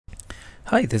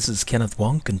Hi, this is Kenneth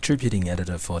Wong, contributing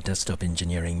editor for Desktop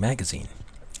Engineering magazine.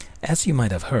 As you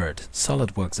might have heard,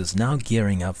 SolidWorks is now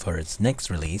gearing up for its next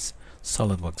release,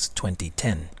 SolidWorks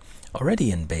 2010,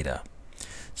 already in beta.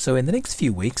 So in the next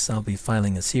few weeks, I'll be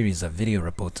filing a series of video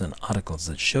reports and articles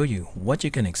that show you what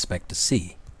you can expect to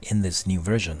see in this new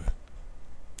version.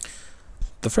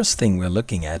 The first thing we're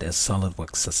looking at is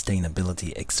SolidWorks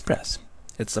SustainabilityXpress.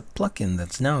 It's a plugin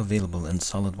that's now available in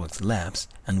SolidWorks Labs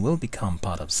and will become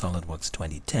part of SolidWorks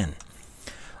 2010.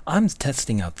 I'm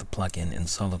testing out the plugin in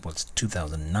SolidWorks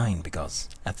 2009 because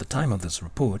at the time of this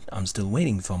report, I'm still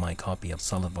waiting for my copy of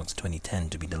SolidWorks 2010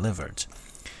 to be delivered.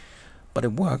 But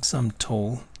it works, I'm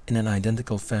told, in an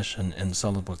identical fashion in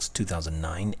SolidWorks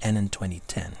 2009 and in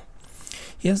 2010.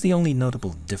 Here's the only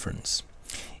notable difference.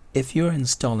 If you're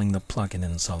installing the plugin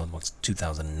in SolidWorks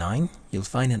 2009, you'll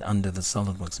find it under the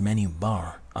SolidWorks menu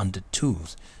bar under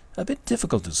Tools. A bit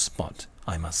difficult to spot,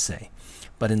 I must say.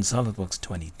 But in SolidWorks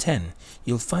 2010,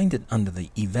 you'll find it under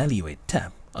the Evaluate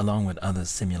tab, along with other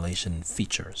simulation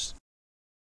features.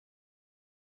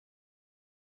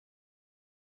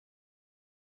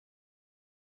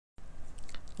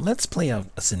 Let's play out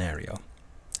a scenario.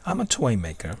 I'm a toy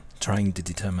maker trying to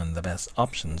determine the best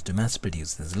options to mass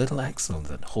produce this little axle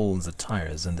that holds the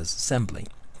tires in this assembly,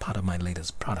 part of my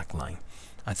latest product line.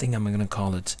 I think I'm going to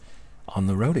call it On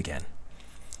the Road Again.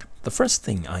 The first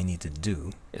thing I need to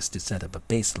do is to set up a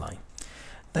baseline.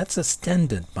 That's a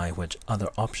standard by which other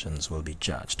options will be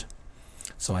judged.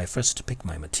 So I first pick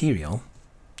my material,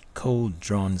 cold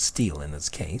drawn steel in this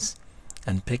case,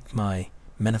 and pick my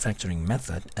manufacturing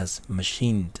method as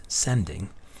machined sanding,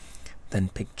 then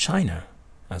pick China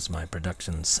as my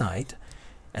production site,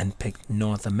 and pick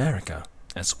North America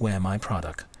as where my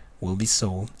product will be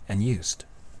sold and used.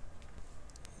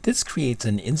 This creates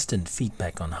an instant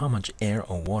feedback on how much air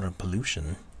or water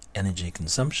pollution, energy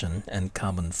consumption, and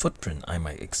carbon footprint I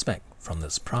might expect from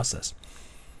this process.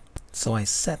 So I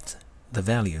set the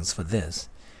values for this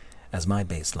as my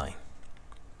baseline.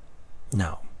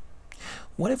 Now,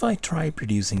 what if I try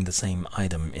producing the same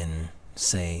item in,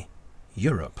 say,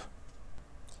 Europe?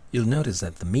 You'll notice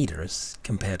that the meters,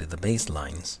 compared to the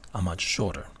baselines, are much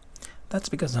shorter. That's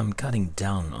because I'm cutting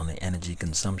down on the energy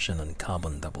consumption and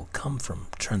carbon that will come from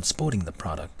transporting the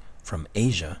product from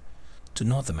Asia to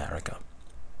North America.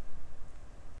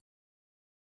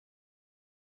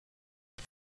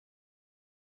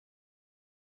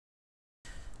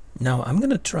 Now I'm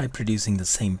going to try producing the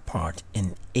same part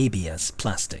in ABS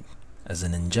plastic as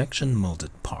an injection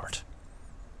molded part.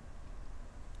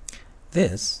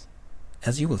 This,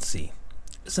 as you will see,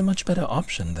 is a much better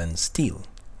option than steel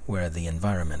where the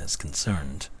environment is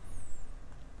concerned.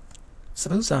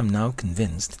 Suppose I'm now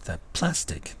convinced that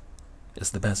plastic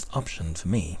is the best option for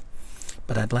me,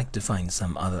 but I'd like to find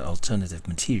some other alternative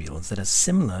materials that are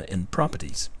similar in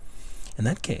properties. In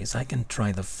that case, I can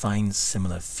try the Find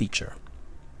Similar feature.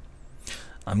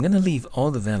 I'm going to leave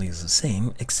all the values the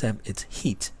same except its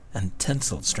heat and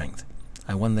tensile strength.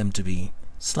 I want them to be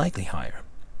slightly higher.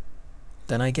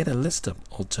 Then I get a list of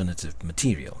alternative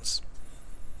materials.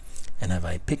 And if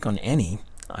I pick on any,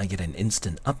 I get an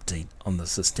instant update on the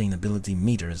sustainability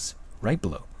meters right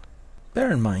below.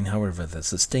 Bear in mind, however, that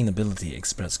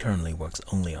SustainabilityXpress currently works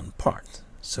only on parts.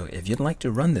 So if you'd like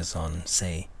to run this on,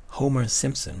 say, Homer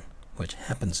Simpson, which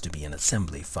happens to be an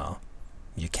assembly file,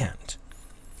 you can't.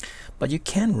 But you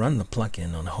can run the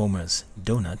plugin on Homer's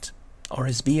donut or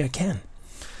his beer can.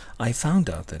 I found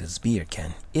out that his beer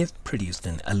can, if produced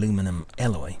in aluminum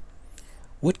alloy,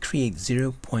 would create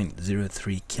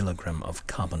 0.03 kilogram of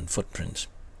carbon footprint,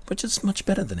 which is much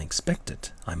better than expected,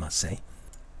 I must say.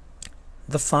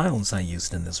 The files I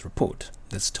used in this report,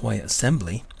 this toy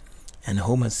assembly and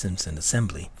Homer Simpson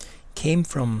assembly, came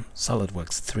from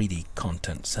SolidWorks 3D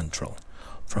Content Central,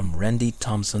 from Randy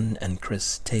Thompson and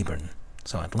Chris Taburn,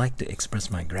 so I'd like to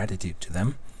express my gratitude to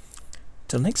them.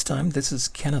 Till next time, this is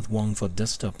Kenneth Wong for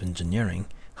Desktop Engineering,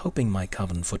 hoping my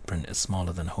carbon footprint is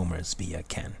smaller than Homer's beer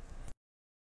can.